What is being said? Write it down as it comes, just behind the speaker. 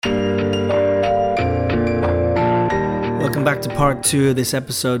Welcome back to part 2 of this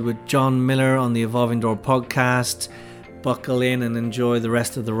episode with John Miller on the Evolving Door podcast. Buckle in and enjoy the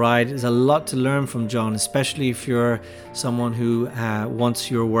rest of the ride. There's a lot to learn from John, especially if you're someone who wants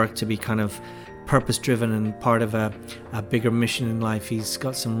your work to be kind of purpose-driven and part of a bigger mission in life. He's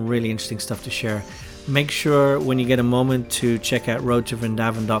got some really interesting stuff to share. Make sure when you get a moment to check out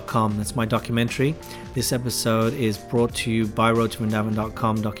roadtovrindavan.com. That's my documentary. This episode is brought to you by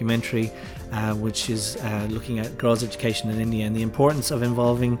roadtovrindavan.com documentary, which is looking at girls' education in India and the importance of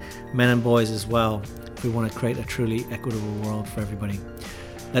involving men and boys as well. We want to create a truly equitable world for everybody.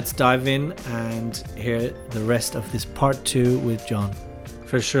 Let's dive in and hear the rest of this part 2 with John.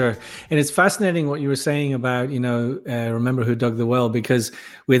 For sure. And it's fascinating what you were saying about, remember who dug the well, because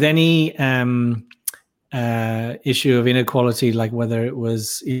with any issue of inequality, like whether it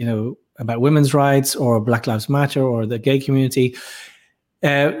was, about women's rights or Black Lives Matter or the gay community,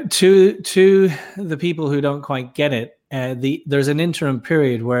 to the people who don't quite get it, there's an interim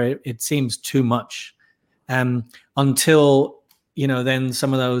period where it seems too much. Until, then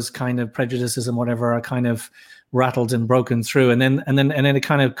some of those kind of prejudices and whatever are kind of rattled and broken through, and then it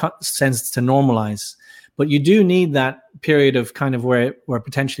kind of tends to normalize. But you do need that period of kind of where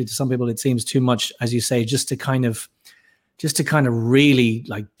potentially to some people it seems too much, as you say, just to kind of really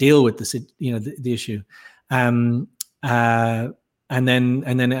like deal with this, the issue. And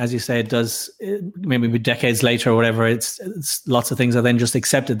then as you say, it does maybe decades later or whatever. It's lots of things are then just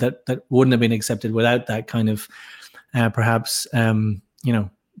accepted that wouldn't have been accepted without that kind of perhaps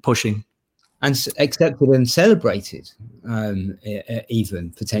pushing, and accepted and celebrated,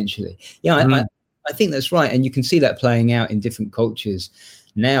 even potentially. Yeah, I think that's right, and you can see that playing out in different cultures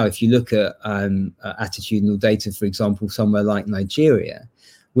now. If you look at attitudinal data, for example, somewhere like Nigeria,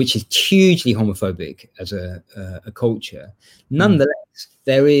 which is hugely homophobic as a culture, nonetheless,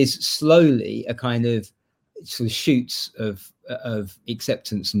 there is slowly a kind of sort of shoots of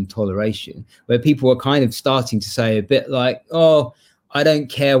acceptance and toleration, where people are kind of starting to say a bit like, "Oh, I don't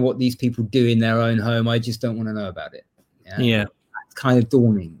care what these people do in their own home. I just don't want to know about it." Yeah. That's kind of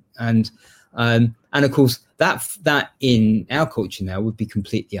dawning, and of course that in our culture now would be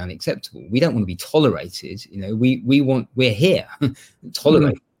completely unacceptable. We don't want to be tolerated. We're here,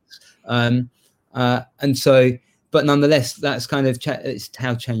 tolerate. And so, but nonetheless, that's kind of it's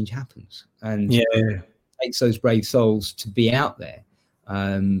how change happens, and it takes those brave souls to be out there,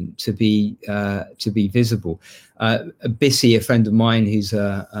 to be visible. Bissy, a friend of mine who's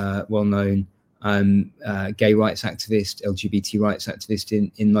a well-known gay rights activist, LGBT rights activist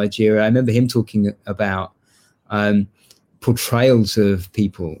in Nigeria, I remember him talking about portrayals of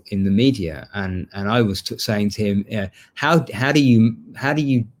people in the media, and I was saying to him, how do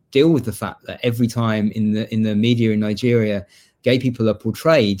you deal with the fact that every time in the media in Nigeria gay people are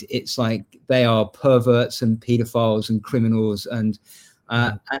portrayed, it's like they are perverts and pedophiles and criminals, and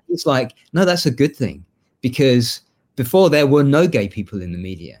it's like, no, that's a good thing, because before there were no gay people in the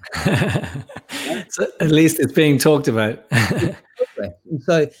media. So at least it's being talked about.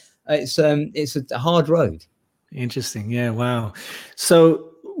 So it's a hard road. Interesting. Yeah. Wow.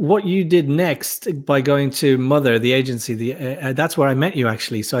 So what you did next by going to Mother, the agency, that's where I met you,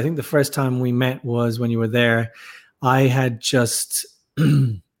 actually. So I think the first time we met was when you were there. I had just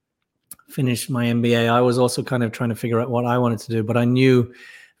finished my MBA. I was also kind of trying to figure out what I wanted to do, but I knew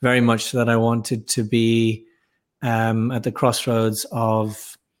very much that I wanted to be at the crossroads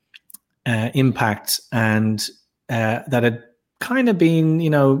of impact, and that had kind of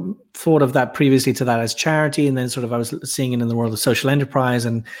been, thought of that previously to that as charity, and then sort of I was seeing it in the world of social enterprise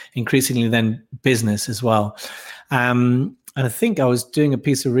and increasingly then business as well. And I think I was doing a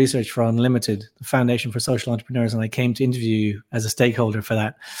piece of research for Unlimited, the Foundation for Social Entrepreneurs, and I came to interview you as a stakeholder for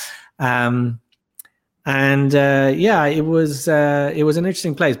that. It was an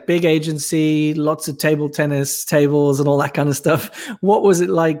interesting place, big agency, lots of table tennis tables and all that kind of stuff. What was it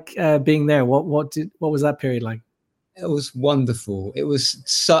like being there? What was that period like? It was wonderful. It was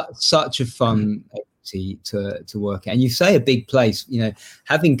such a fun agency to work at. And you say a big place,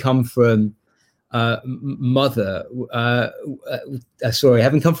 having come from Mother,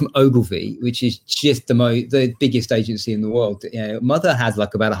 having come from Ogilvy, which is just the biggest agency in the world. Mother had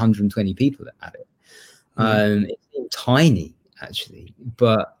like about 120 people at it. It's tiny actually,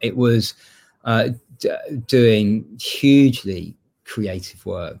 but it was doing hugely creative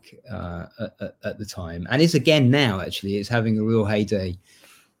work at the time, and is again now. Actually, it's having a real heyday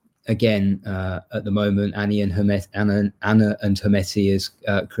again at the moment. Anna and Hermeti as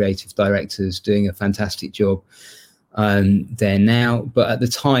creative directors, doing a fantastic job. there now. But at the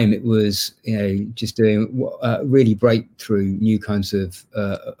time, it was just doing really breakthrough new kinds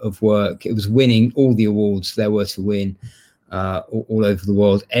of work. It was winning all the awards there were to win all over the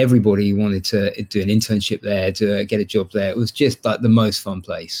world. Everybody wanted to do an internship there, to get a job there. It was just like the most fun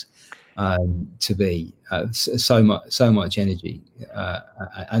place to be. So much energy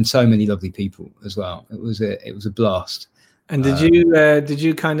and so many lovely people as well. It was a blast. And did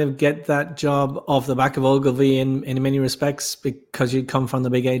you kind of get that job off the back of Ogilvy in many respects because you come from the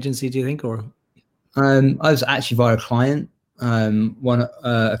big agency, do you think, or? I was actually via a client.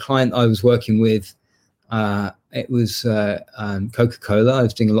 A client I was working with, it was Coca-Cola. I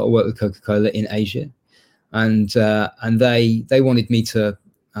was doing a lot of work with Coca-Cola in Asia, and they wanted me to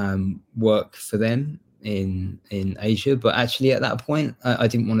work for them in Asia. But actually, at that point, I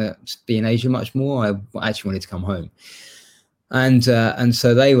didn't want to be in Asia much more. I actually wanted to come home. And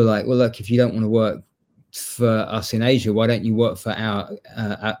so they were like, well, look, if you don't want to work for us in Asia, why don't you work for our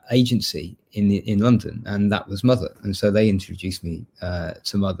agency in London? And that was Mother. And so they introduced me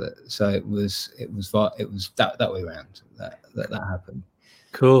to Mother. So it was that way around that happened.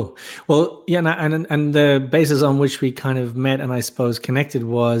 Cool. Well, yeah, and the basis on which we kind of met and I suppose connected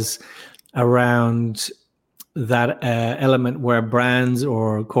was around that element where brands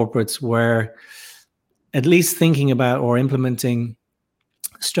or corporates were at least thinking about or implementing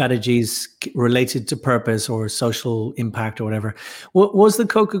strategies related to purpose or social impact or whatever. Was the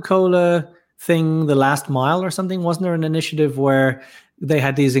Coca-Cola thing the last mile or something? Wasn't there an initiative where they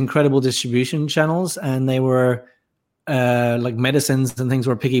had these incredible distribution channels and they were like medicines and things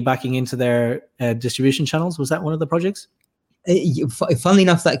were piggybacking into their distribution channels? Was that one of the projects? Funnily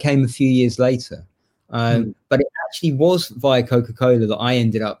enough, that came a few years later. But it actually was via Coca-Cola that I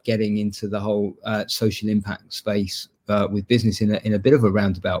ended up getting into the whole social impact space with business in a bit of a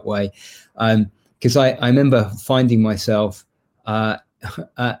roundabout way, because I remember finding myself at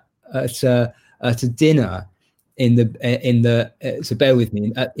a dinner in the so bear with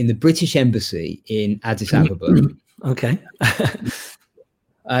me, in the British Embassy in Addis Ababa. Okay.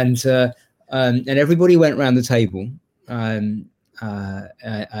 and everybody went around the table. And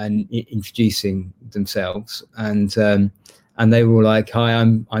introducing themselves, and they were all like, "Hi,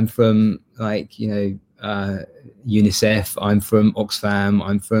 I'm from UNICEF. I'm from Oxfam.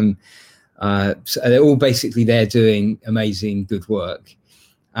 I'm from." So they're all basically there doing amazing good work,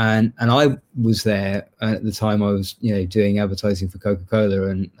 and I was there at the time. I was doing advertising for Coca-Cola,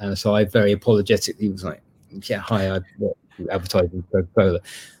 and so I very apologetically was like, "Yeah, hi, I work advertising for Coca-Cola,"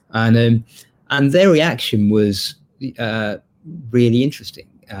 and their reaction was really interesting.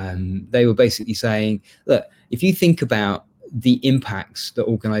 They were basically saying, look, if you think about the impacts that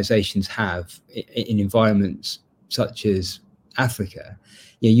organizations have in environments such as Africa,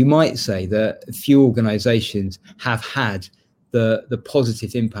 you might say that few organizations have had the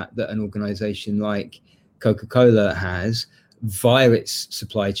positive impact that an organization like Coca-Cola has via its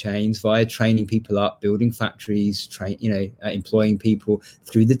supply chains, via training people up, building factories, employing people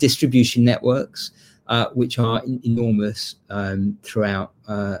through the distribution networks, which are enormous throughout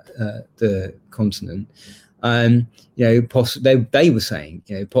the continent. They were saying,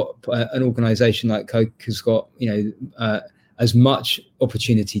 an organization like Coke has got, as much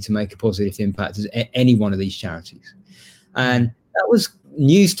opportunity to make a positive impact as any one of these charities. And that was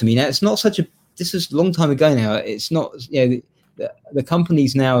news to me. Now, it's not this was a long time ago now. It's not, the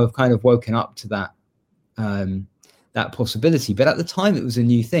companies now have kind of woken up to that, that possibility. But at the time, it was a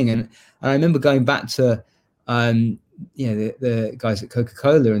new thing. And I remember going back to, the guys at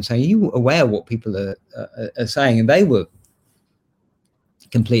Coca-Cola and saying, are you aware what people are saying? And they were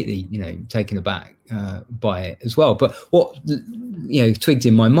completely, taken aback by it as well. But what, twigged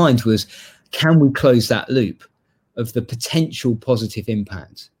in my mind was, can we close that loop of the potential positive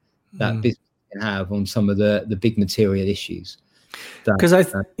impact that business can have on some of the big material issues? Because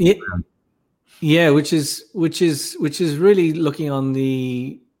which is really looking on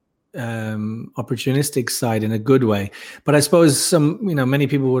the opportunistic side in a good way. But I suppose many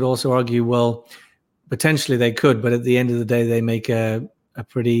people would also argue, well, potentially they could, but at the end of the day, they make a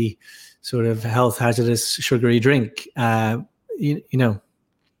pretty sort of health hazardous sugary drink. Yeah,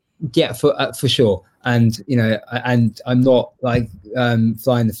 for sure. And and I'm not like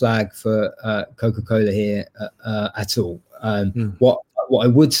flying the flag for Coca-Cola here at all. What I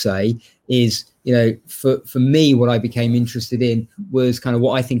would say is, for me, what I became interested in was kind of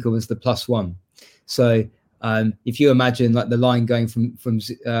what I think of as the +1. So if you imagine like the line going from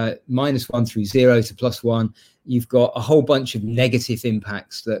 -1 through 0 to +1, you've got a whole bunch of negative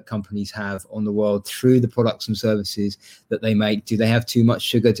impacts that companies have on the world through the products and services that they make. Do they have too much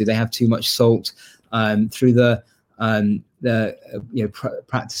sugar? Do they have too much salt? Through the the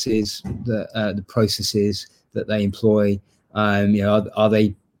practices, the processes that they employ. Are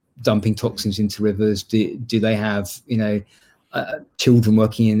they dumping toxins into rivers? Do they have children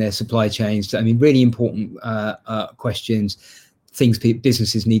working in their supply chains? I mean, really important questions, things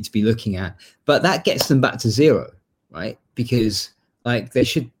businesses need to be looking at. But that gets them back to zero, right? Because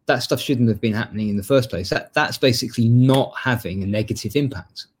that stuff shouldn't have been happening in the first place. That's basically not having a negative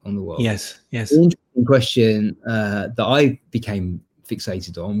impact on the world. Yes. The interesting question that I became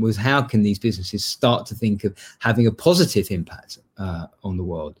fixated on was, how can these businesses start to think of having a positive impact on the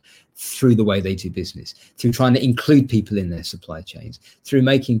world through the way they do business, through trying to include people in their supply chains, through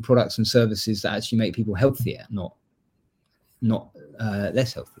making products and services that actually make people healthier, not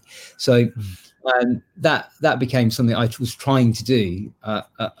less healthy. So that became something I was trying to do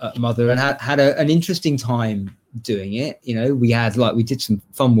at Mother, and had an interesting time doing it. We did some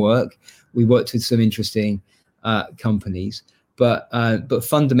fun work. We worked with some interesting companies, but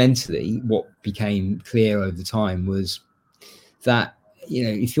fundamentally, what became clear over time was that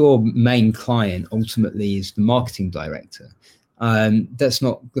if your main client ultimately is the marketing director, that's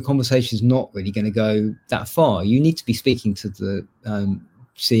not, the conversation is not really going to go that far. You need to be speaking to the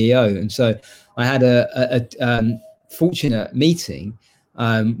CEO. And so I had a fortunate meeting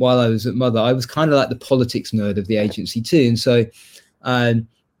while I was at Mother. I was kind of like the politics nerd of the agency too. And so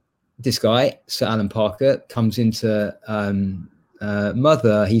this guy, Sir Alan Parker, comes into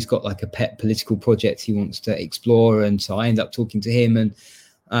Mother. He's got like a pet political project he wants to explore. And so I end up talking to him and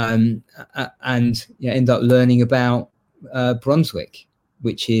end up learning about Brunswick,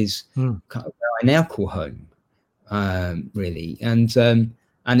 which is kind of where I now call home, really. And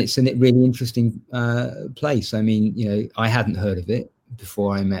it's a really interesting place. I mean, I hadn't heard of it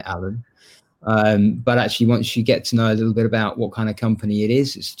before I met Alan. But actually, once you get to know a little bit about what kind of company it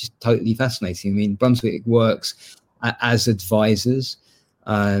is, it's just totally fascinating. I mean, Brunswick works as advisors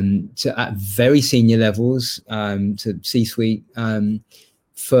at very senior levels, to C-suite,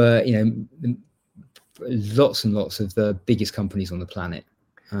 for lots and lots of the biggest companies on the planet.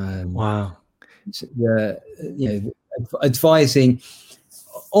 Wow. Advising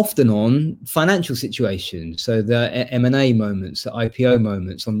often on financial situations, so the M&A moments, the IPO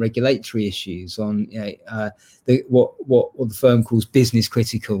moments, on regulatory issues, on what the firm calls business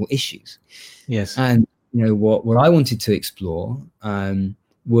critical issues. Yes. And what I wanted to explore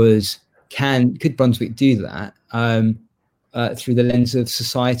was, could Brunswick do that through the lens of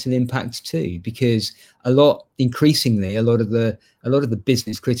societal impact too? Because increasingly a lot of the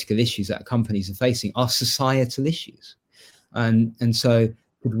business critical issues that companies are facing are societal issues, and so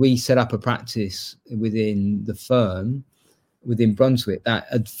could we set up a practice within the firm, within Brunswick,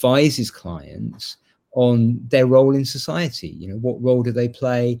 that advises clients on their role in society? What role do they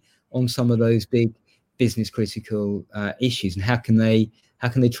play on some of those big business critical issues, and how can they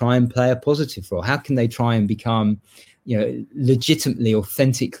try and play a positive role? How can they try and become legitimately,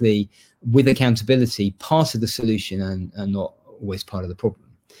 authentically, with accountability, part of the solution and not always part of the problem?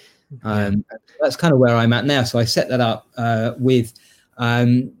 That's kind of where I'm at now. So I set that up with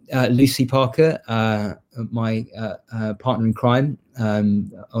Lucy Parker, my partner in crime,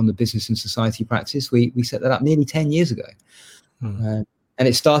 on the business and society practice. We set that up nearly 10 years ago. And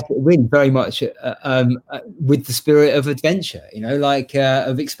it started really very much with the spirit of adventure,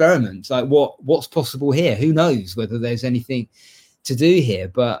 of experiments, like what's possible here? Who knows whether there's anything to do here?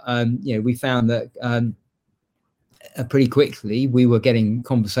 But, we found that pretty quickly we were getting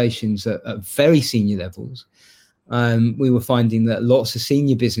conversations at very senior levels. We were finding that lots of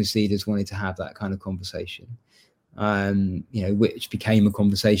senior business leaders wanted to have that kind of conversation, which became a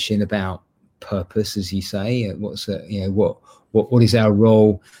conversation about purpose, as you say. What is our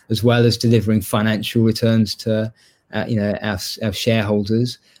role, as well as delivering financial returns to our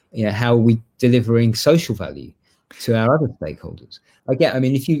shareholders? How are we delivering social value to our other stakeholders?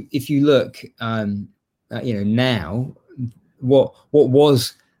 If you look now, what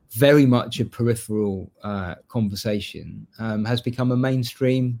was very much a peripheral conversation has become a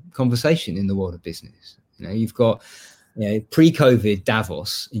mainstream conversation in the world of business. You've got pre-COVID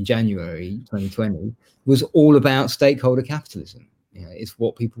Davos in January 2020 was all about stakeholder capitalism. It's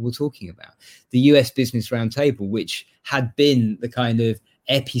what people were talking about. The US Business Roundtable, which had been the kind of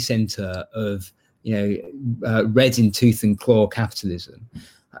epicenter of red in tooth and claw capitalism,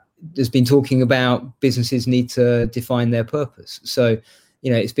 has been talking about businesses need to define their purpose. So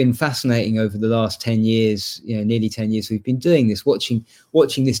it's been fascinating over the last 10 years, nearly 10 years we've been doing this, watching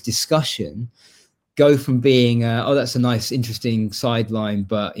this discussion go from being, that's a nice, interesting sideline,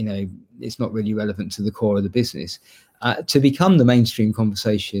 but, it's not really relevant to the core of the business, to become the mainstream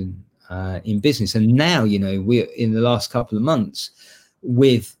conversation in business. And now, we're in the last couple of months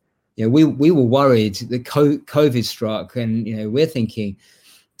with, we were worried that COVID struck, and, we're thinking,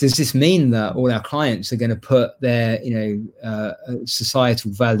 does this mean that all our clients are going to put their,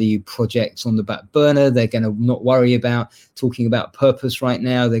 societal value projects on the back burner? They're going to not worry about talking about purpose right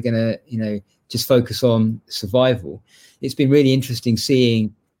now. They're going to, just focus on survival. It's been really interesting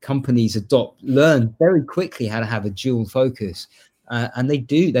seeing companies learn very quickly how to have a dual focus. And they're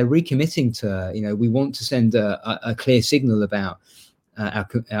recommitting to, we want to send a clear signal about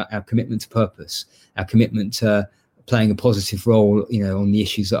our commitment to purpose, our commitment to playing a positive role, on the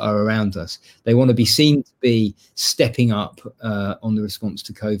issues that are around us. They want to be seen to be stepping up on the response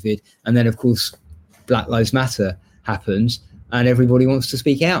to COVID. And then, of course, Black Lives Matter happens, and everybody wants to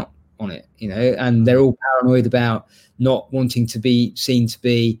speak out on it, and they're all paranoid about not wanting to be seen to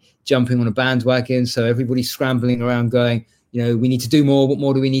be jumping on a bandwagon. So everybody's scrambling around going, we need to do more. What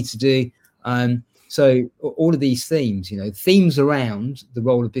more do we need to do? So all of these themes, themes around the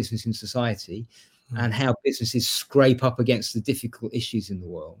role of business in society and how businesses scrape up against the difficult issues in the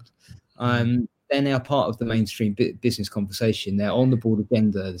world. They're now part of the mainstream business conversation. They're on the board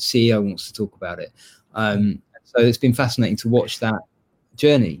agenda. The CEO wants to talk about it. So it's been fascinating to watch that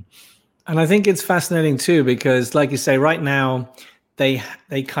journey. And I think it's fascinating too, because like you say, right now, they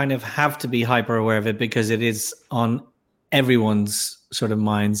kind of have to be hyper aware of it because it is on everyone's sort of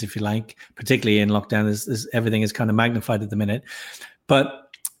minds, if you like, particularly in lockdown. Everything is kind of magnified at the minute. But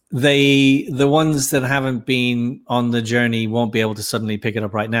the ones that haven't been on the journey won't be able to suddenly pick it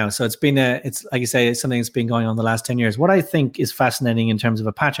up right now. So it's like you say, it's something that's been going on the last 10 years. What I think is fascinating in terms of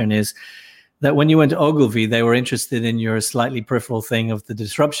a pattern is that when you went to Ogilvy, they were interested in your slightly peripheral thing of the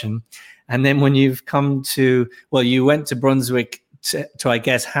disruption. And then when you've come to, you went to Brunswick to I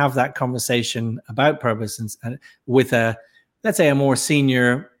guess, have that conversation about purpose and with let's say a more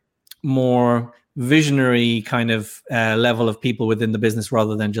senior, more visionary kind of level of people within the business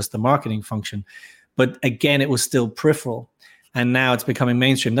rather than just the marketing function. But again, it was still peripheral, and now it's becoming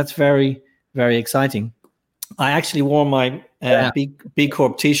mainstream. That's very, very exciting. I actually wore my B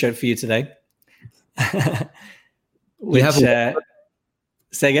Corp t-shirt for you today. Which,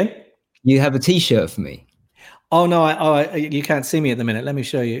 say again? You have a t-shirt for me? Oh no! You can't see me at the minute. Let me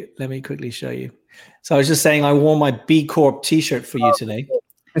show you. Let me quickly show you. So I was just saying, I wore my B Corp t-shirt for you today.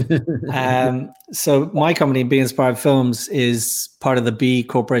 So my company, Be Inspired Films, is part of the B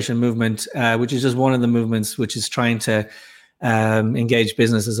Corporation movement, which is just one of the movements which is trying to engage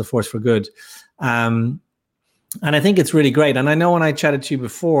business as a force for good. And I think it's really great. And I know when I chatted to you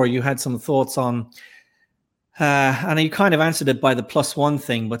before, you had some thoughts on, and you kind of answered it by the +1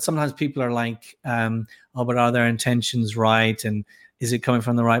 thing, but sometimes people are like, but are their intentions right? And is it coming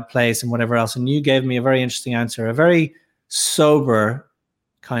from the right place and whatever else? And you gave me a very interesting answer, a very sober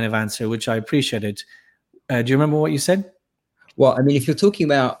kind of answer, which I appreciated. Do you remember what you said? Well, I mean, if you're talking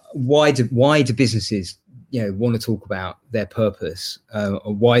about why do businesses, want to talk about their purpose,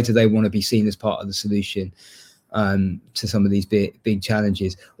 or why do they want to be seen as part of the solution to some of these big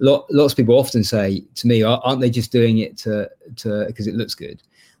challenges? Lots of people often say to me, aren't they just doing it to because it looks good?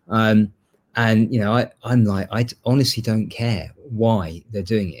 And I'm like, I honestly don't care why they're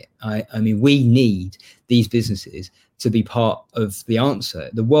doing it. I mean, we need these businesses to be part of the answer.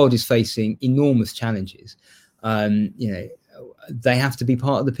 The world is facing enormous challenges. They have to be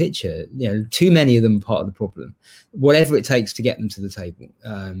part of the picture. Too many of them are part of the problem, whatever it takes to get them to the table.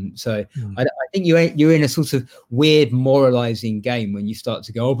 I think you're in a sort of weird moralizing game when you start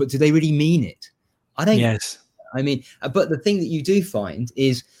to go, oh, but do they really mean it? I don't. Yes. I mean, but the thing that you do find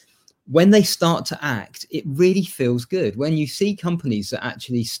is when they start to act, it really feels good. When you see companies that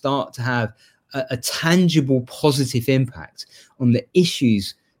actually start to have a tangible positive impact on the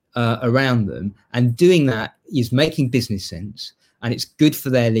issues around them, and doing that is making business sense, and it's good for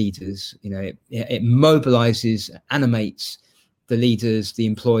their leaders. It mobilizes, animates the leaders, the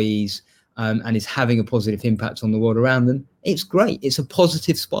employees, and is having a positive impact on the world around them. It's great. It's a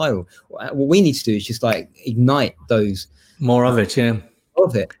positive spiral. What we need to do is just like ignite those more of it. Yeah.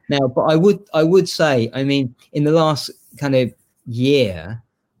 Of it now. But I would say, I mean, in the last kind of year,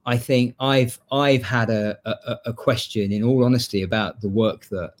 I think I've had a question, in all honesty, about the work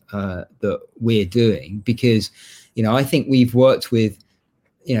that we're doing, because I think we've worked with,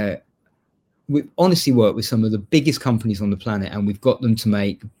 we've honestly worked with some of the biggest companies on the planet, and we've got them to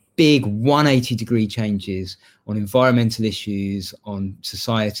make big 180-degree changes on environmental issues, on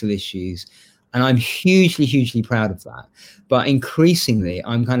societal issues, and I'm hugely proud of that. But increasingly,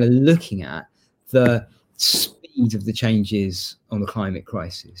 I'm kind of looking at the speed of the changes on the climate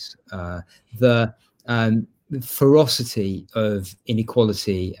crisis, the the ferocity of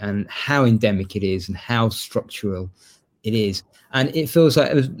inequality and how endemic it is and how structural it is. And it feels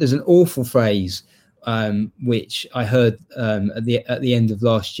like there's an awful phrase which I heard at the end of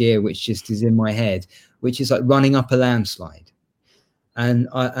last year, which just is in my head, which is like running up a landslide. And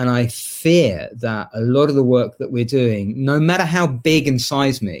I fear that a lot of the work that we're doing, no matter how big and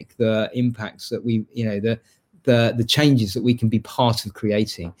seismic the impacts that we, the changes that we can be part of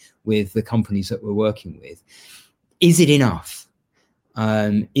creating with the companies that we're working with, is it enough?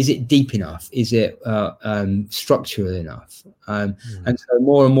 Is it deep enough? Is it structural enough? And so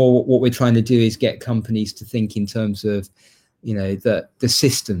more and more what we're trying to do is get companies to think in terms of, the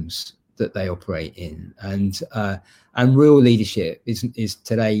systems that they operate in, and real leadership is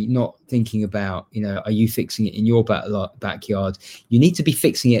today not thinking about, are you fixing it in your backyard? You need to be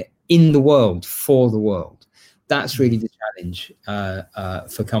fixing it in the world, for the world. That's really the challenge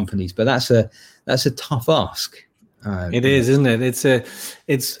for companies, but that's a tough ask. It is, isn't it?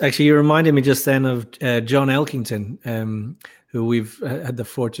 It's actually, you reminded me just then of John Elkington, who we've had the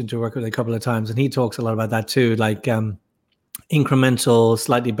fortune to work with a couple of times, and he talks a lot about that too. Like incremental,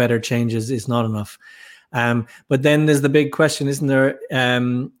 slightly better changes is not enough. But then there's the big question, isn't there?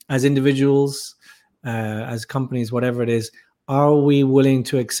 As individuals, as companies, whatever it is, are we willing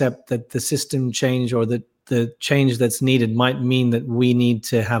to accept that the system change or the change that's needed might mean that we need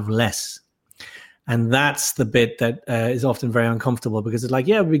to have less? And that's the bit that is often very uncomfortable, because it's like,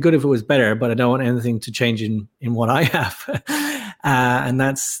 yeah, it'd be good if it was better, but I don't want anything to change in what I have. And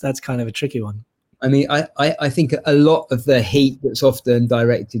that's kind of a tricky one. I mean, I think a lot of the heat that's often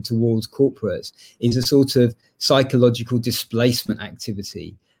directed towards corporates is a sort of psychological displacement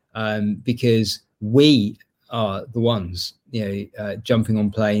activity, because we are the ones, jumping on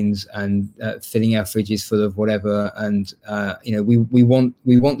planes and filling our fridges full of whatever, and we want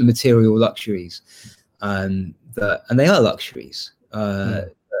the material luxuries, and they are luxuries.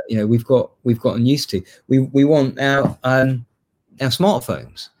 We've gotten used to. We want our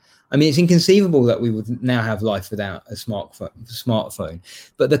smartphones. I mean, it's inconceivable that we would now have life without a smartphone.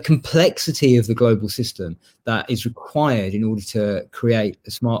 But the complexity of the global system that is required in order to create a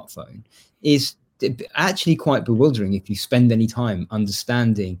smartphone is actually quite bewildering if you spend any time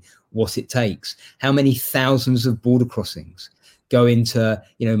understanding what it takes. How many thousands of border crossings go into,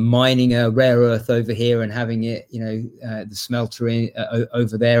 mining a rare earth over here and having it, the smelter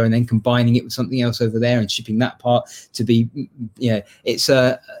over there, and then combining it with something else over there and shipping that part to be, it's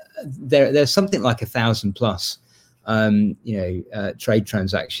there's something like 1,000 plus, trade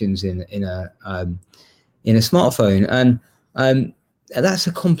transactions in a smartphone, and that's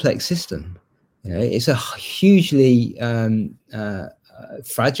a complex system. It's a hugely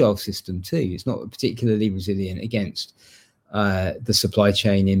fragile system too. It's not particularly resilient against the supply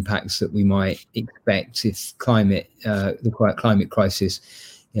chain impacts that we might expect if the climate crisis,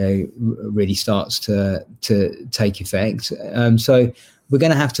 really starts to take effect. So we're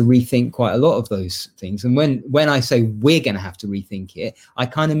going to have to rethink quite a lot of those things. And when I say we're going to have to rethink it, I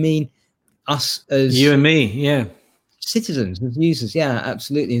kind of mean us as you and me, yeah, citizens, as users, yeah,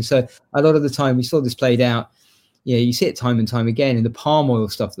 absolutely. And so a lot of the time we saw this played out. You see it time and time again in the palm oil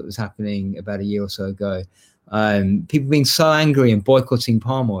stuff that was happening about a year or so ago. People being so angry and boycotting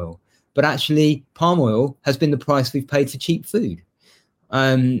palm oil, but actually palm oil has been the price we've paid for cheap food,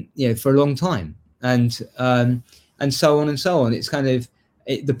 for a long time, and so on and so on. It's kind of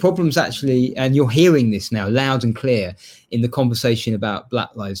the problem's actually, and you're hearing this now loud and clear in the conversation about Black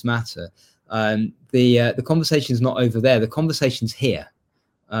Lives Matter. The conversation's not over there. The conversation's here,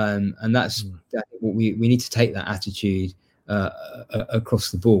 and that's what we need to take that attitude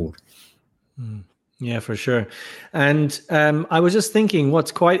across the board. Yeah, for sure. And I was just thinking,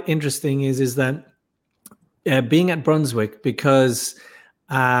 what's quite interesting is that being at Brunswick, because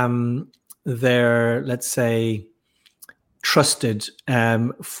they're, let's say, trusted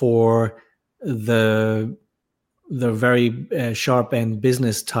for the very sharp end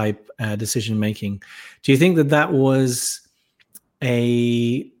business type decision making. Do you think that was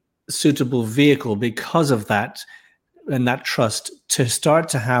a suitable vehicle because of that and that trust to start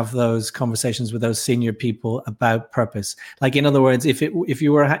to have those conversations with those senior people about purpose? Like, in other words,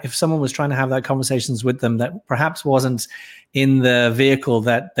 if someone was trying to have that conversations with them that perhaps wasn't in the vehicle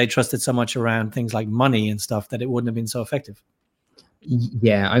that they trusted so much around things like money and stuff, that it wouldn't have been so effective.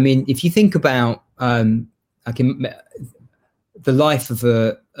 Yeah, I mean, if you think about the life of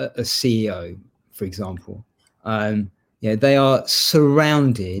a CEO, for example, they are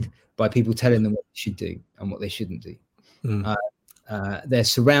surrounded by people telling them what they should do and what they shouldn't do. They're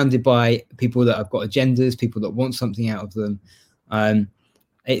surrounded by people that have got agendas, people that want something out of them.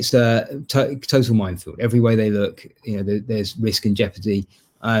 it's a total minefield. Every way they look, there's risk and jeopardy.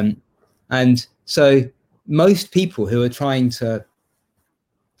 And so most people who are trying to,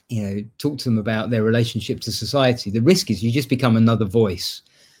 talk to them about their relationship to society, the risk is you just become another voice,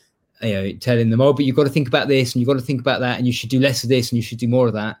 telling them, oh, but you've got to think about this and you've got to think about that and you should do less of this and you should do more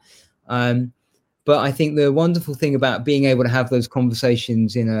of that. But I think the wonderful thing about being able to have those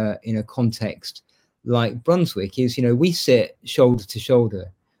conversations in a context like Brunswick is, we sit shoulder to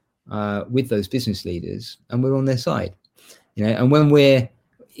shoulder with those business leaders and we're on their side, and when we're,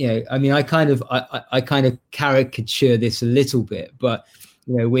 I kind of caricature this a little bit, but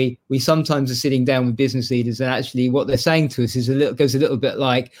we sometimes are sitting down with business leaders and actually what they're saying to us goes a little bit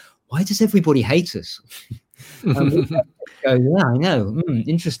like, why does everybody hate us? And we go, yeah, I know.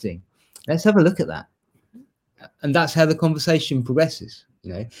 Interesting. Let's have a look at that. And that's how the conversation progresses.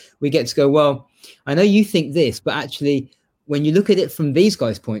 We get to go, well, I know you think this, but actually when you look at it from these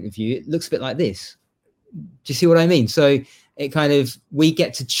guys' point of view, it looks a bit like this. Do you see what I mean? So it we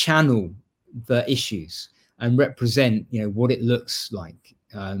get to channel the issues and represent, what it looks like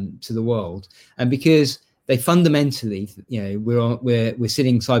to the world. And because they fundamentally, we're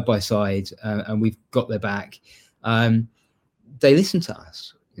sitting side by side and we've got their back, they listen to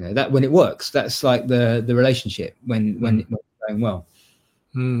us. That when it works, that's like the relationship when it's going well.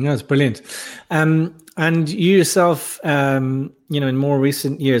 That's brilliant. And you yourself, in more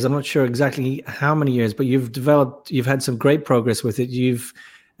recent years, I'm not sure exactly how many years, but you've had some great progress with it. You've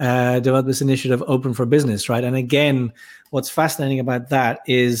developed this initiative, Open for Business, right? And again, what's fascinating about that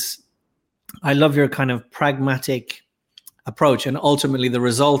is I love your kind of pragmatic approach, and ultimately the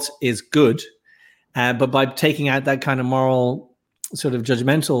result is good. But by taking out that kind of moral sort of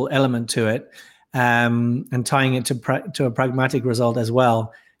judgmental element to it, and tying it to a pragmatic result as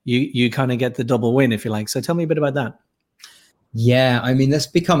well, you kind of get the double win, if you like. So tell me a bit about that. Yeah, that's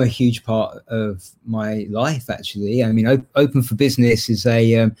become a huge part of my life, actually. Open for Business is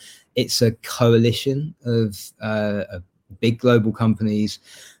it's a coalition of big global companies,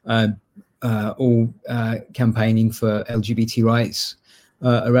 all campaigning for LGBT rights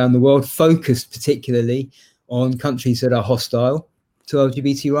around the world, focused particularly on countries that are hostile to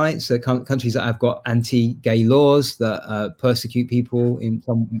LGBT rights, so countries that have got anti-gay laws that persecute people in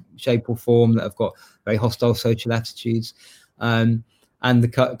some shape or form, that have got very hostile social attitudes. And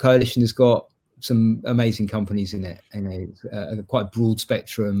the coalition has got some amazing companies in it, a quite broad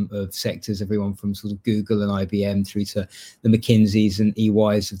spectrum of sectors, everyone from sort of Google and IBM through to the McKinseys and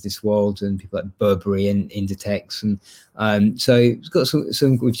EYs of this world, and people like Burberry and Inditex. And so it's got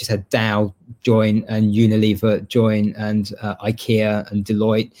some. We've just had Dow join and Unilever join, and IKEA and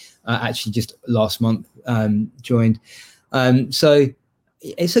Deloitte actually just last month joined. So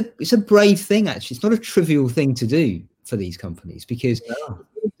it's a brave thing, actually. It's not a trivial thing to do for these companies, because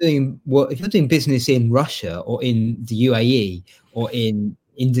if you're doing business in Russia or in the UAE or in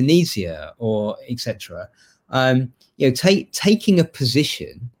Indonesia or etc., taking a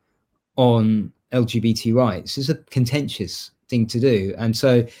position on LGBT rights is a contentious thing to do, and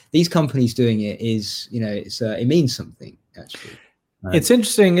so these companies doing it is, it means something, actually. It's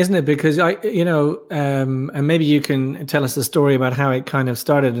interesting, isn't it? Because and maybe you can tell us the story about how it kind of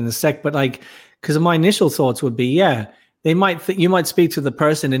started in a sec, but because my initial thoughts would be, you might speak to the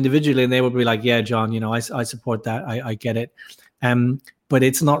person individually and they would be like, yeah, John, I support that. I get it. But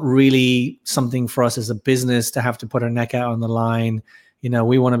it's not really something for us as a business to have to put our neck out on the line.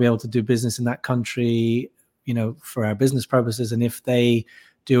 We want to be able to do business in that country, for our business purposes. And if they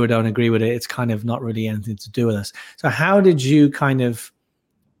do or don't agree with it, it's kind of not really anything to do with us. So how did you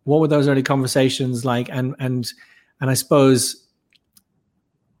what were those early conversations like? And I suppose,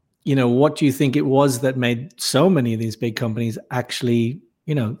 what do you think it was that made so many of these big companies actually,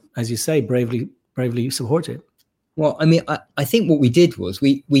 as you say, bravely support it? Well, I think what we did was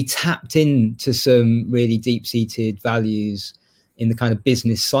we tapped into some really deep-seated values in the kind of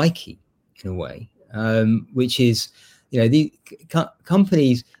business psyche, in a way, which is, the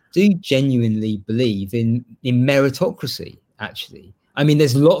companies do genuinely believe in meritocracy, actually.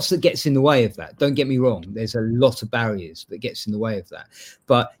 There's lots that gets in the way of that. Don't get me wrong. There's a lot of barriers that gets in the way of that.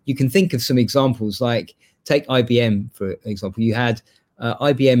 But you can think of some examples, like take IBM, for example. You had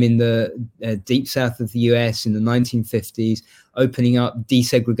IBM in the deep south of the US in the 1950s, opening up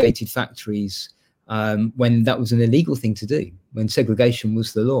desegregated factories when that was an illegal thing to do, when segregation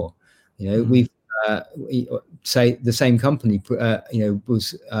was the law. We've say the same company,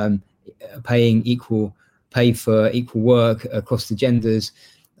 was paying equal pay for equal work across the genders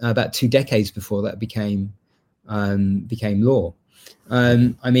about 2 decades before that became law.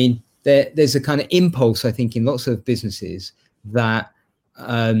 There's a kind of impulse, I think, in lots of businesses that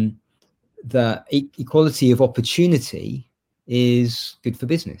that equality of opportunity is good for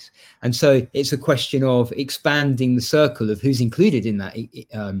business. And so it's a question of expanding the circle of who's included in that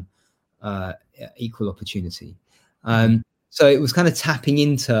equal opportunity. So it was kind of tapping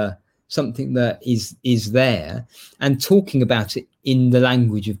into something that is there and talking about it in the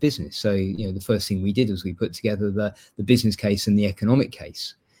language of business. So, the first thing we did was we put together the business case and the economic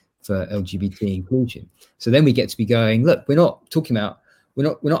case for LGBT inclusion. So then we get to be going, look, we're not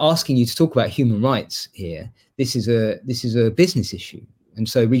asking you to talk about human rights here. This is a business issue. And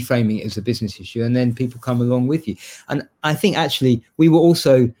so reframing it as a business issue, and then people come along with you. And I think actually we were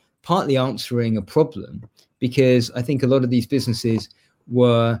also partly answering a problem, because I think a lot of these businesses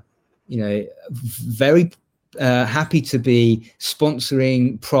were, very happy to be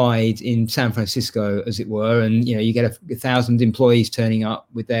sponsoring Pride in San Francisco, as it were. And, you get 1,000 employees turning up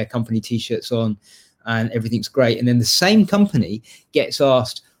with their company T-shirts on, and everything's great. And then the same company gets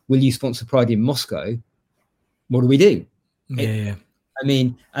asked, will you sponsor Pride in Moscow? What do we do? Yeah.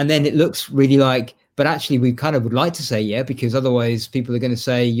 And then it looks really like, but actually we kind of would like to say, yeah, because otherwise people are going to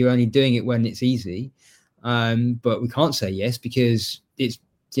say you're only doing it when it's easy. But we can't say yes, because it's,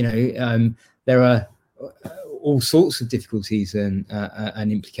 there are all sorts of difficulties and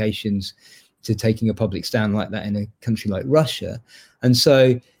implications to taking a public stand like that in a country like Russia. And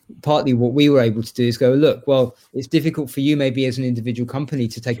so partly what we were able to do is go, look, well, it's difficult for you maybe as an individual company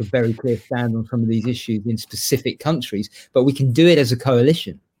to take a very clear stand on some of these issues in specific countries, but we can do it as a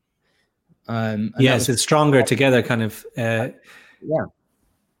coalition. Yes, it's stronger together, kind of.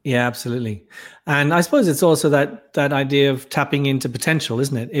 Yeah, absolutely. And I suppose it's also that idea of tapping into potential,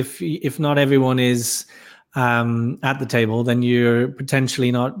 isn't it? If not everyone is at the table, then you're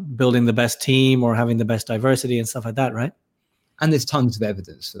potentially not building the best team or having the best diversity and stuff like that, right? And there's tons of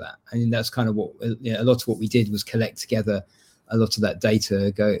evidence for that. I mean, that's kind of what a lot of what we did was collect together a lot of that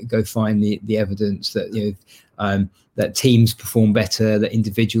data, go find the evidence that that teams perform better, that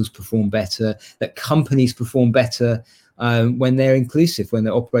individuals perform better, that companies perform better when they're inclusive, when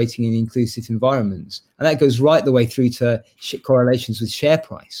they're operating in inclusive environments. And that goes right the way through to correlations with share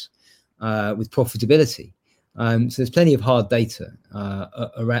price, with profitability. So there's plenty of hard data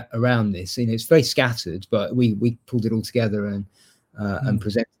around this. It's very scattered, but we pulled it all together and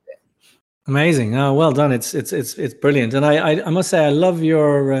presented it. Amazing! Oh, well done. It's brilliant. And I must say, I love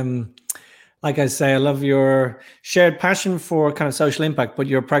your like I say, I love your shared passion for kind of social impact, but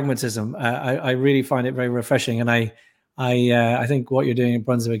your pragmatism. I really find it very refreshing, and I think what you're doing in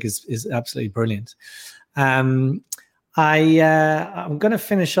Brunswick is absolutely brilliant. I'm going to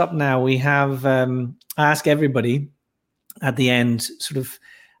finish up now. We have ask everybody at the end sort of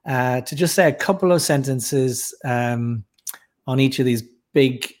to just say a couple of sentences on each of these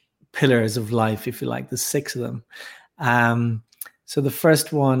big pillars of life, if you like, the 6 of them. So the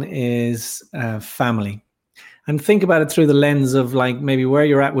first one is family. And think about it through the lens of like maybe where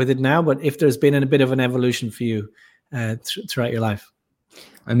you're at with it now, but if there's been a bit of an evolution for you throughout your life.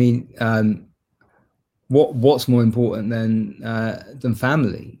 I mean, what's more important than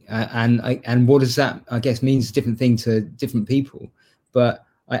family, and what does that, I guess, means a different thing to different people. But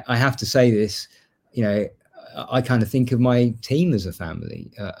I have to say this, I kind of think of my team as a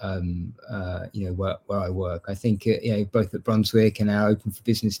family. Where I work, I think both at Brunswick and our Open for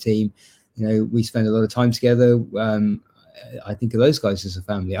Business team, we spend a lot of time together. I think of those guys as a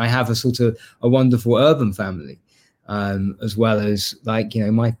family. I have a sort of a wonderful urban family. As well as my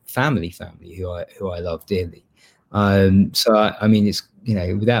family who I love dearly. So I mean, it's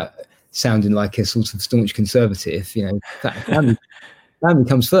without sounding like a sort of staunch conservative, family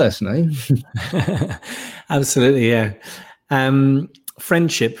comes first, no? Absolutely, yeah.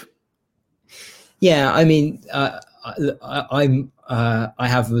 Friendship. Yeah, I mean, I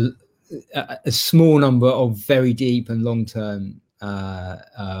have a small number of very deep and long-term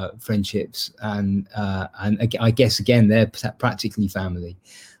friendships, and I guess again they're practically family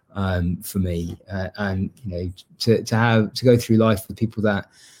for me, and to go through life with people that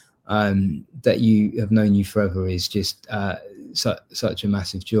you have known you forever is just such a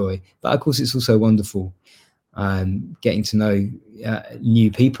massive joy. But of course it's also wonderful getting to know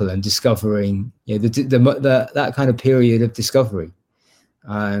new people and discovering that kind of period of discovery.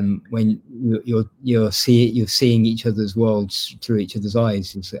 When you're seeing each other's worlds through each other's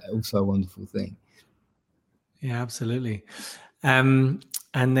eyes is also a wonderful thing. Yeah, absolutely. And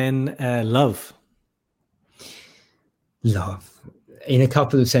then love in a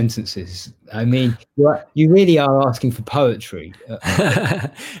couple of sentences. I mean, you really are asking for poetry.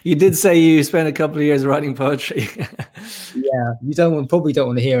 You did say you spent a couple of years writing poetry. Yeah, you probably don't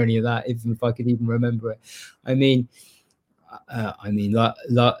want to hear any of that, even if I could even remember it. I mean, I mean,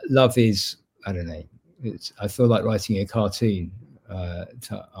 love is, I don't know. I feel like writing a cartoon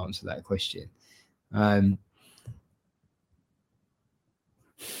to answer that question.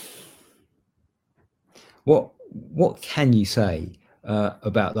 What can you say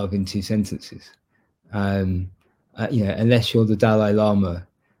about love in 2 sentences? Unless you're the Dalai Lama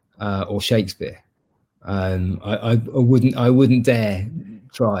or Shakespeare, I wouldn't dare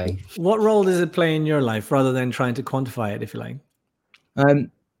try. What role does it play in your life, rather than trying to quantify it, if you like? I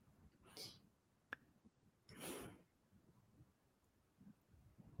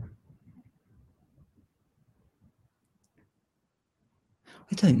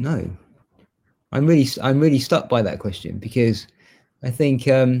don't know. I'm really stuck by that question, because I think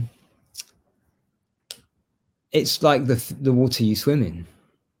it's like the water you swim in.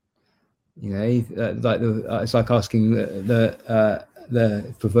 It's like asking the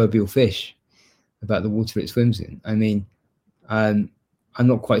proverbial fish about the water it swims in. I mean, I'm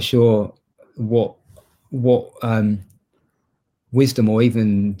not quite sure what wisdom or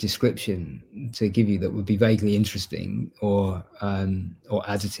even description to give you that would be vaguely interesting or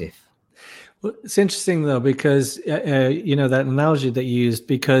additive. Well, it's interesting though, because that analogy that you used,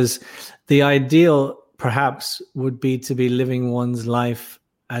 because the ideal perhaps would be to be living one's life,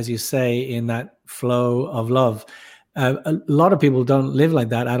 as you say, in that flow of love. A lot of people don't live like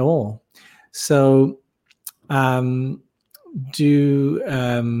that at all. So do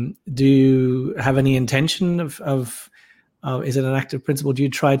you have any intention of is it an active principle? Do you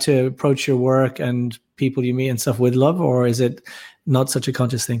try to approach your work and people you meet and stuff with love, or is it not such a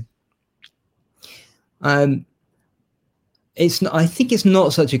conscious thing? It's not, I think it's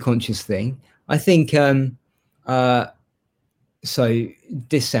not such a conscious thing. I think so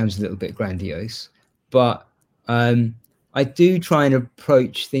this sounds a little bit grandiose, but I do try and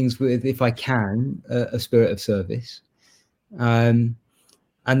approach things with, if I can, a spirit of service. And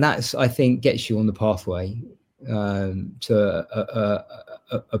that's, I think, gets you on the pathway to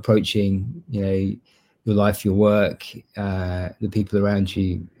approaching, your life, your work, the people around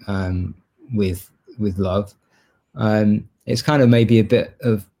you, with love. It's kind of maybe a bit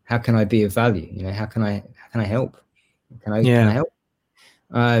of, how can I be of value? How can I help? Can I help?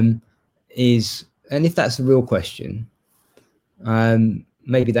 And if that's a real question,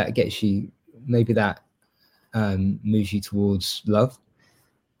 maybe that gets you, maybe that moves you towards love.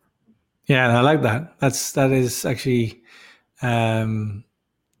 Yeah, I like that. That is actually, again,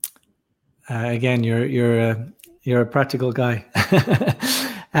 you're a practical guy.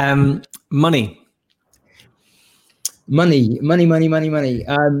 Money.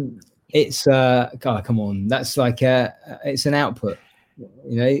 It's God, come on. That's like it's an output.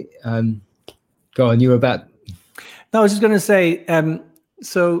 Go on. You were about. No, I was just going to say.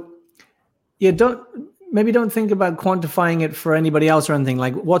 So, you don't think about quantifying it for anybody else or anything.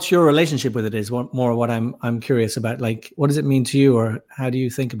 Like, what's your relationship with it? Is more what I'm curious about. Like, what does it mean to you, or how do you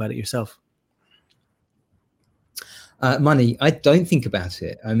think about it yourself? Money. I don't think about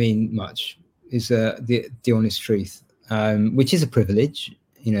it. I mean, much is the honest truth, which is a privilege.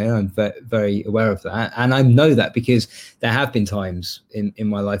 I'm very aware of that, and I know that because there have been times in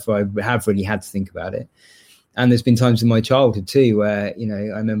my life where I have really had to think about it, and there's been times in my childhood too where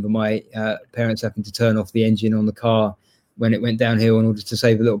I remember my parents having to turn off the engine on the car when it went downhill in order to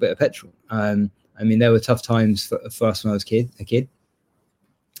save a little bit of petrol. I mean, there were tough times for us when I was a kid.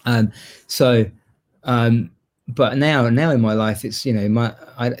 But now in my life, it's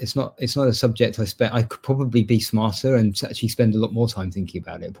it's not a subject I could probably be smarter and actually spend a lot more time thinking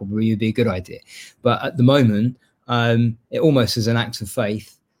about it. Probably would be a good idea, but at the moment, it almost is an act of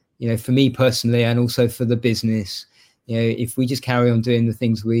faith, for me personally, and also for the business. If we just carry on doing the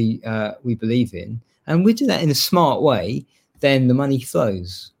things we believe in, and we do that in a smart way, then the money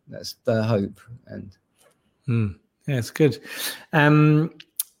flows. That's the hope. And yeah, it's good.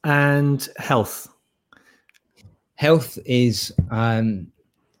 And health. Health is, I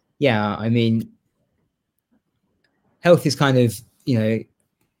mean, health is kind of,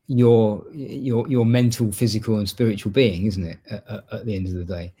 your mental, physical, and spiritual being, isn't it? At the end of the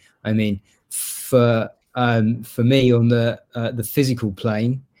day, I mean, for me on the physical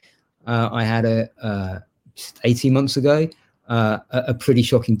plane, I had 18 months ago a pretty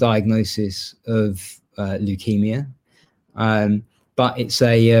shocking diagnosis of leukemia. But it's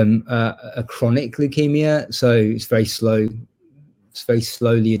a chronic leukemia, so it's very slow. It's very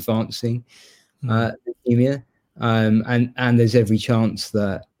slowly advancing leukemia, and there's every chance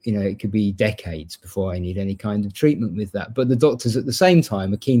that it could be decades before I need any kind of treatment with that. But the doctors at the same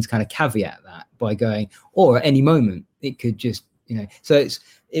time are keen to kind of caveat that by going, or at any moment it could just, So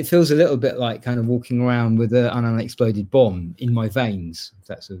it feels a little bit like kind of walking around with an unexploded bomb in my veins. If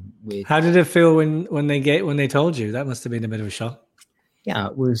that's a weird. How did it feel when they told you? That must have been a bit of a shock. Yeah,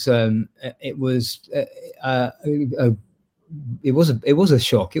 it was a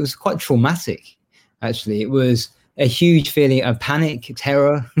shock. It was quite traumatic, actually. It was a huge feeling of panic,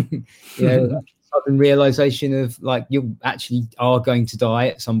 terror, sudden realization of like you actually are going to die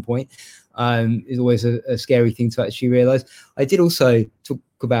at some point. Is always a scary thing to actually realize. I did also talk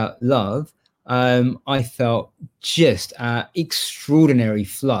about love. I felt just an extraordinary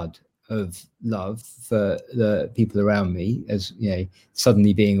flood of love for the people around me, as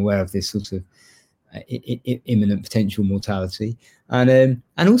suddenly being aware of this sort of imminent potential mortality, and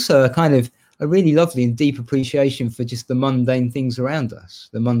also a really lovely and deep appreciation for just the mundane things around us,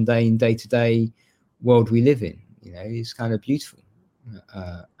 the mundane day-to-day world we live in. It's kind of beautiful,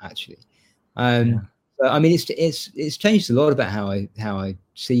 actually. So, I mean, it's changed a lot about how I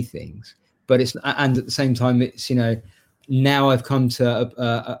see things, but and at the same time, it's now I've come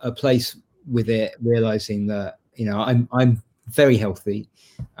to a place with it, realizing that I'm very healthy,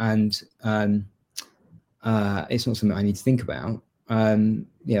 and it's not something I need to think about.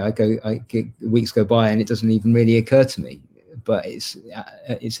 Weeks go by and it doesn't even really occur to me, but it's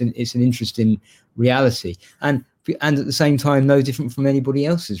an interesting reality, and at the same time, no different from anybody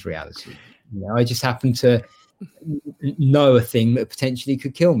else's reality. I just happen to know a thing that potentially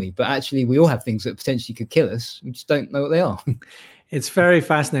could kill me, but actually we all have things that potentially could kill us. We just don't know what they are. It's very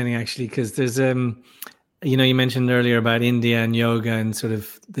fascinating, actually, because there's you mentioned earlier about India and yoga and sort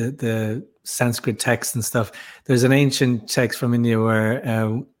of the Sanskrit texts and stuff. There's an ancient text from India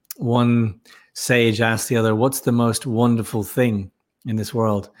where one sage asked the other, "What's the most wonderful thing in this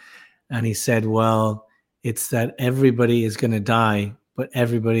world?" And he said, "Well, it's that everybody is going to die, but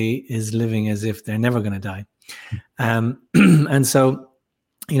everybody is living as if they're never going to die." And so,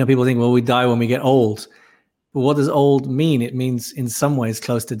 people think, well, we die when we get old. But what does old mean? It means in some ways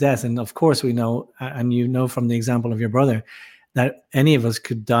close to death. And of course we know, and from the example of your brother, that any of us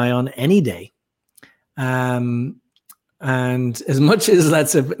could die on any day. And as much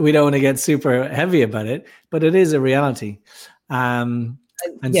as we don't want to get super heavy about it, but it is a reality. So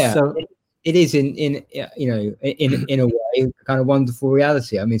it is in a way kind of wonderful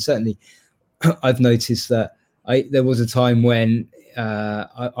reality. I mean, certainly I've noticed that there was a time when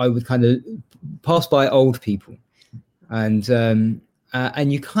I would kind of pass by old people, and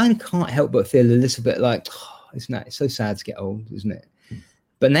you kind of can't help but feel a little bit like, isn't that, it's so sad to get old, isn't it?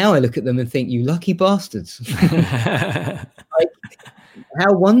 But now I look at them and think, you lucky bastards.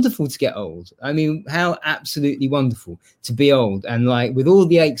 How wonderful to get old. I mean, how absolutely wonderful to be old, and like with all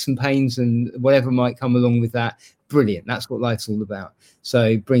the aches and pains and whatever might come along with that. Brilliant. That's what life's all about.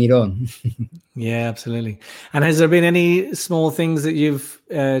 So bring it on. Yeah, absolutely. And has there been any small things that you've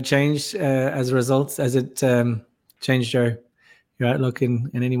changed as a result? Has it changed your outlook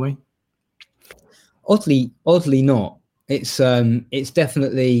in any way? Oddly not. It's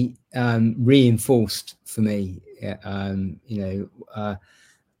definitely reinforced for me.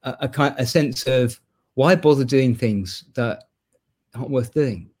 A sense of why bother doing things that aren't worth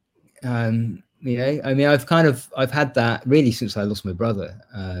doing. I mean, I've had that really since I lost my brother,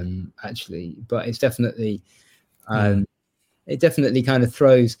 actually, but it's definitely, it definitely kind of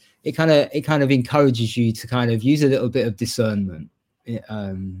throws, it kind of encourages you to kind of use a little bit of discernment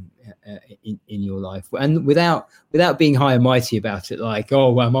in your life, and without being high and mighty about it, like,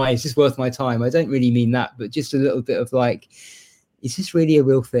 oh, well, is this worth my time? I don't really mean that, but just a little bit of like, is this really a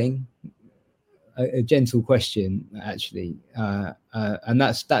real thing? A gentle question, actually, and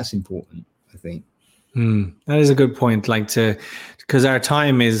that's important, I think. That is a good point. Because our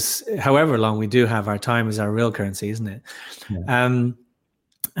time is, however long we do have, our time is our real currency, isn't it? Yeah.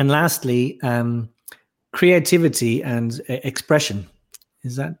 And lastly, creativity and expression.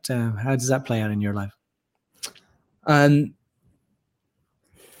 Is that how does that play out in your life?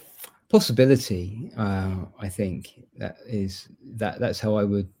 Possibility. I think that's how I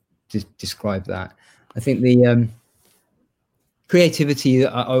would describe that. I think the creativity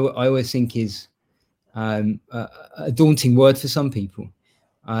I always think is a daunting word for some people.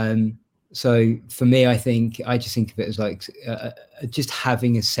 So for me, I just think of it as like just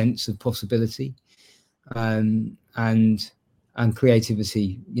having a sense of possibility, and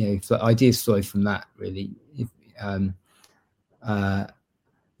creativity. Ideas flow from that, really.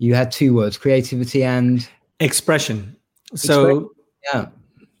 You had two words: creativity and expression. So yeah.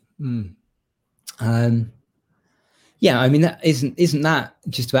 Yeah, I mean, that isn't that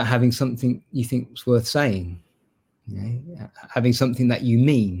just about having something you think is worth saying? Having something that you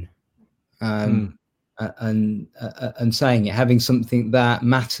mean, and and saying it, having something that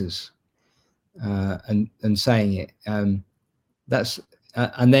matters, and saying it. That's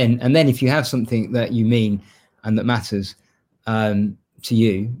and then if you have something that you mean and that matters to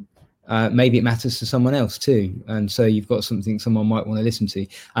you, maybe it matters to someone else too, and so you've got something someone might want to listen to.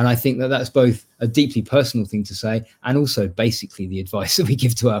 And I think that that's both a deeply personal thing to say and also basically the advice that we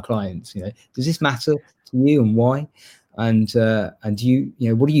give to our clients. Does this matter to you, and why? And do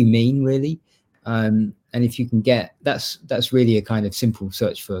you what do you mean really? And if you can get that's really a kind of simple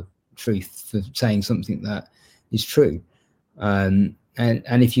search for truth, for saying something that is true. And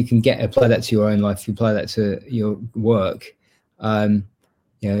if you can apply that to your own life, you apply that to your work,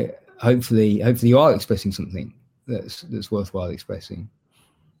 hopefully you are expressing something that's worthwhile expressing.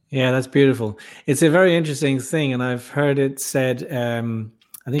 Yeah, that's beautiful. It's a very interesting thing, and I've heard it said.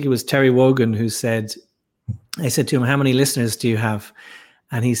 I think it was Terry Wogan who said, I said to him, "How many listeners do you have?"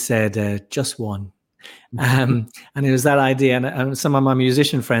 And he said, "Just one." And it was that idea, and some of my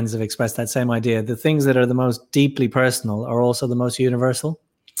musician friends have expressed that same idea. The things that are the most deeply personal are also the most universal.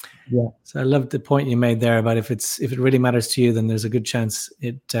 Yeah. So I love the point you made there about if it really matters to you, then there's a good chance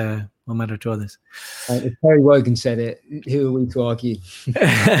it will matter to others. If Terry Wogan said it, who are we to argue?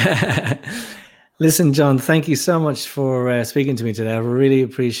 Listen, John, thank you so much for speaking to me today. I really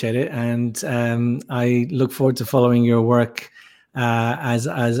appreciate it, and I look forward to following your work. As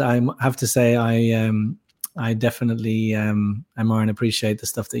I have to say, I definitely admire and appreciate the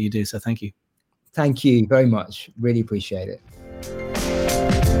stuff that you do. So thank you. Thank you very much. Really appreciate it.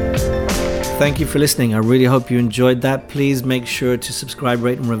 Thank you for listening. I really hope you enjoyed that. Please make sure to subscribe,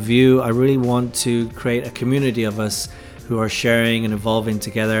 rate, and review. I really want to create a community of us who are sharing and evolving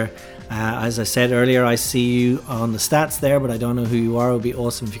together. As I said earlier, I see you on the stats there, but I don't know who you are. It would be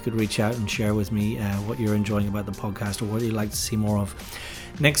awesome if you could reach out and share with me what you're enjoying about the podcast or what you'd like to see more of.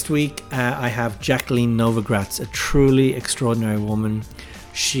 Next week, I have Jacqueline Novogratz, a truly extraordinary woman.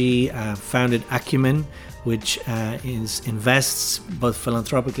 She founded Acumen, which invests both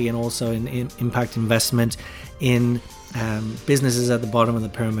philanthropically and also in impact investment in businesses at the bottom of the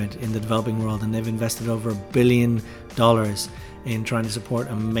pyramid in the developing world. And they've invested over $1 billion in trying to support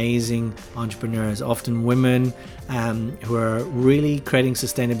amazing entrepreneurs, often women who are really creating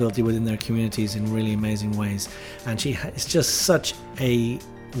sustainability within their communities in really amazing ways. And she is just such a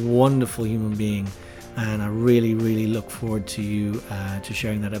wonderful human being. And I really, really look forward to you to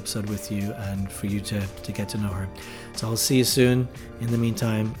sharing that episode with you and for you to get to know her. So I'll see you soon. In the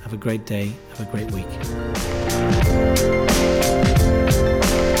meantime, have a great day. Have a great week.